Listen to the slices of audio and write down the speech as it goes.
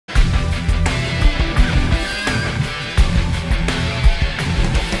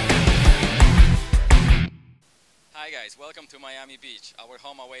guys, welcome to Miami Beach, our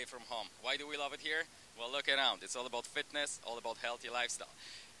home away from home. Why do we love it here? Well, look around. It's all about fitness, all about healthy lifestyle.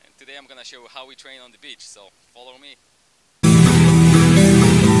 And today I'm gonna show you how we train on the beach, so follow me.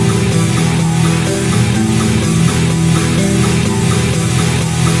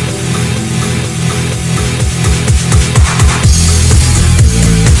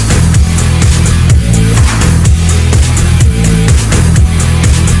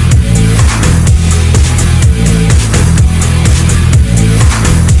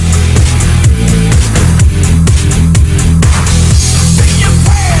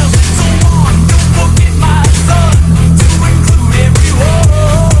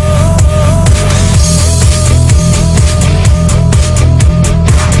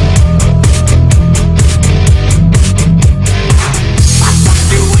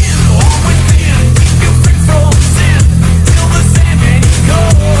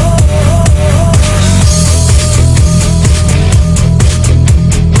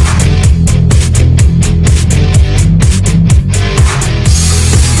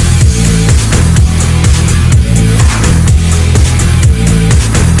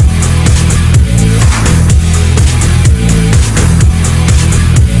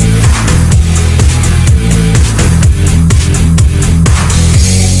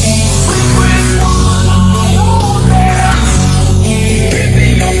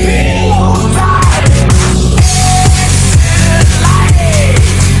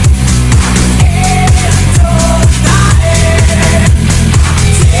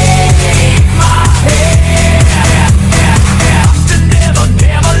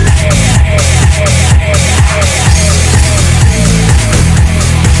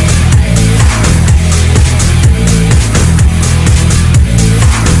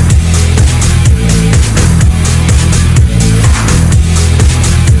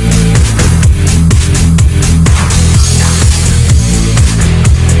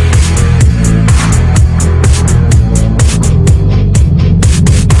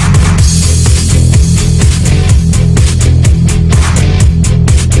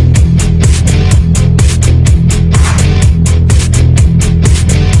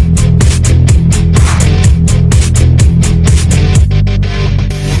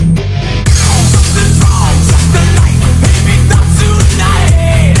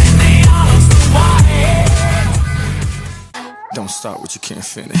 Don't start what you can't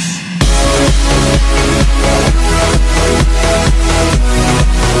finish.